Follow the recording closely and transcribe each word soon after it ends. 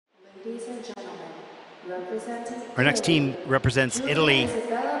Our next team represents Italy.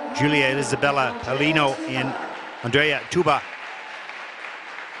 Giulia, Isabella, PAOLINO, and Andrea, TUBA.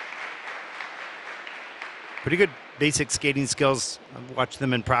 Pretty good basic skating skills. I've watched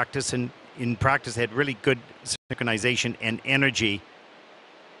them in practice, and in practice they had really good synchronization and energy.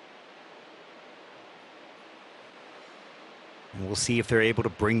 And we'll see if they're able to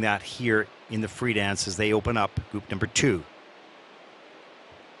bring that here in the free dance as they open up group number 2.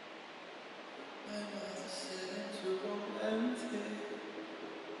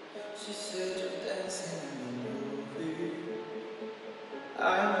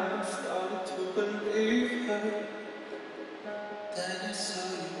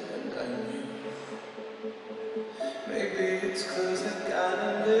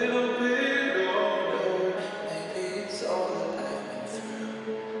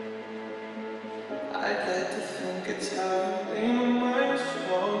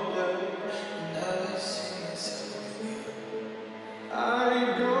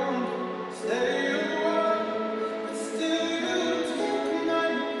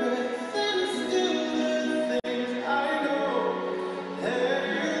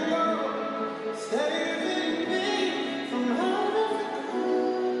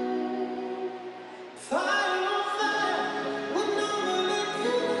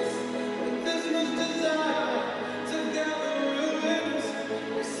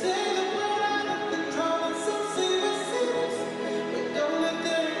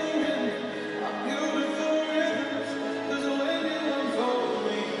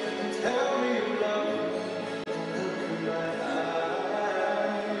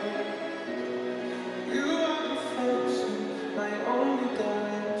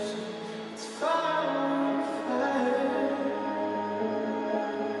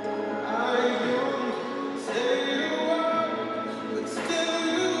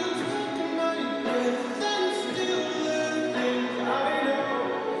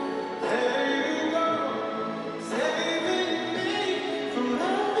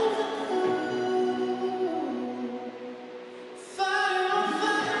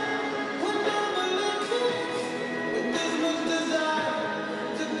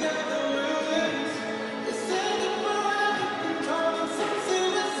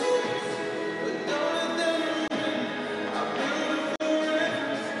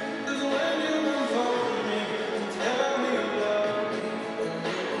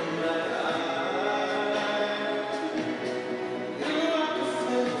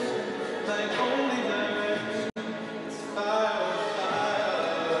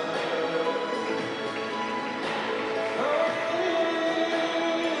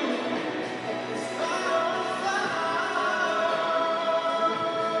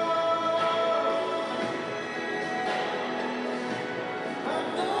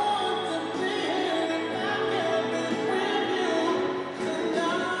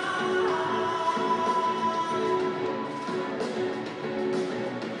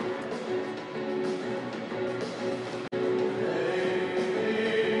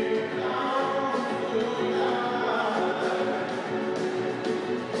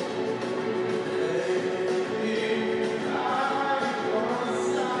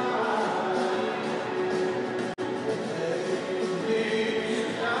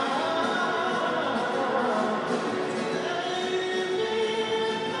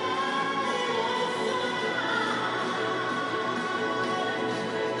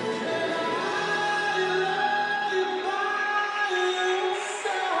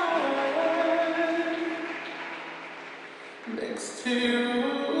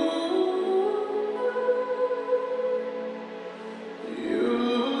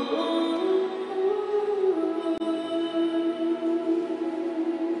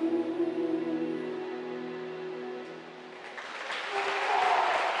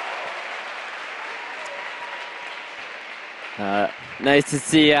 Nice to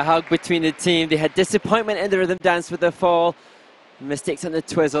see a hug between the team. They had disappointment in the rhythm dance with the fall, mistakes on the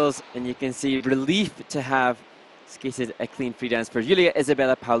twizzles, and you can see relief to have skated a clean free dance for Giulia,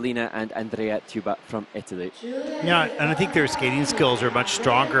 Isabella, PAOLINO, and Andrea, TUBA from Italy. Yeah, and I think their skating skills are much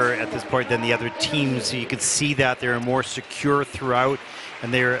stronger at this point than the other teams. So you could see that they're more secure throughout,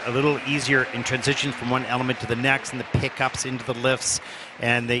 and they're a little easier in transition from one element to the next, and the pickups into the lifts,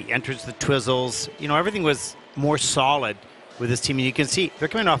 and they enters the twizzles. You know, everything was more solid with this team, and you can see they're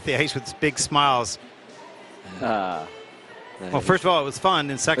coming off the ice with big smiles. Nice. Well, first of all, it was fun,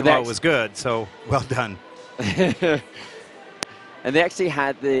 and second of all, it was good, so well done. And they actually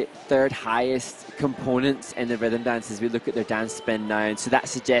had the third highest components in the rhythm dance as we look at their dance spin now, and so that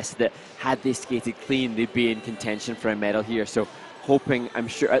suggests that had they skated clean, they'd be in contention for a medal here. So hoping, I'm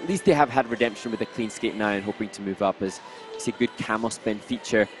sure, at least they have had redemption with a clean skate now and hoping to move up, as you see a good camel spin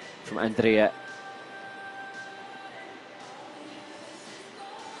feature from Andrea.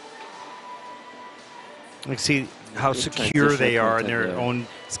 You see how secure they are in their own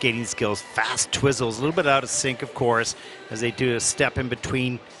skating skills. Fast twizzles, a little bit out of sync, of course, as they do a step in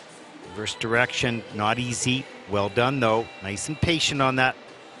between. Reverse direction, not easy. Well done, though. Nice and patient on that,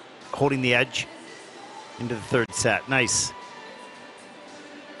 holding the edge into the third set. Nice.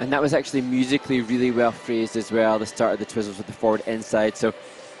 And that was actually musically really well phrased as well, the start of the twizzles with the forward inside. So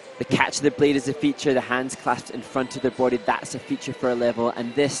the catch of the blade is a feature, the hands clasped in front of the body, that's a feature for a level.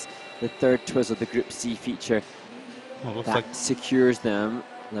 And this, the third twizzle, the Group C feature, well, that secures them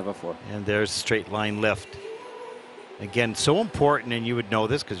level 4. And there's straight line lift. Again, so important, and you would know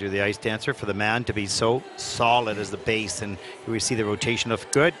this because you're the ice dancer, for the man to be so solid as the base. And here we see the rotation of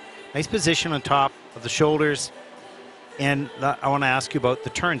good. Nice position on top of the shoulders. And I want to ask you about the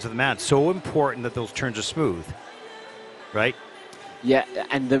turns of the man. So important that those turns are smooth, right? Yeah,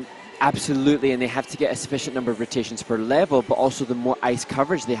 and absolutely, and they have to get a sufficient number of rotations per level, but also the more ice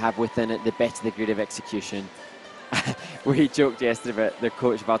coverage they have within it, the better the grade of execution. We joked yesterday about their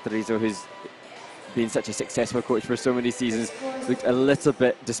coach, Valtteri, who's been such a successful coach for so many seasons, looked a little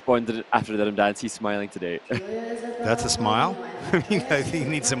bit despondent after the dance. He's smiling today. That's a smile? I think he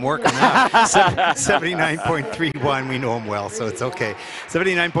needs some work on that. 79.31, we know him well, so it's okay.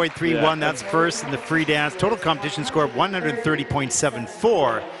 79.31, that's first in the free dance. Total competition score of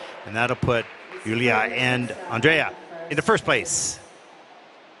 130.74, and that'll put Giulia and Andrea into first place.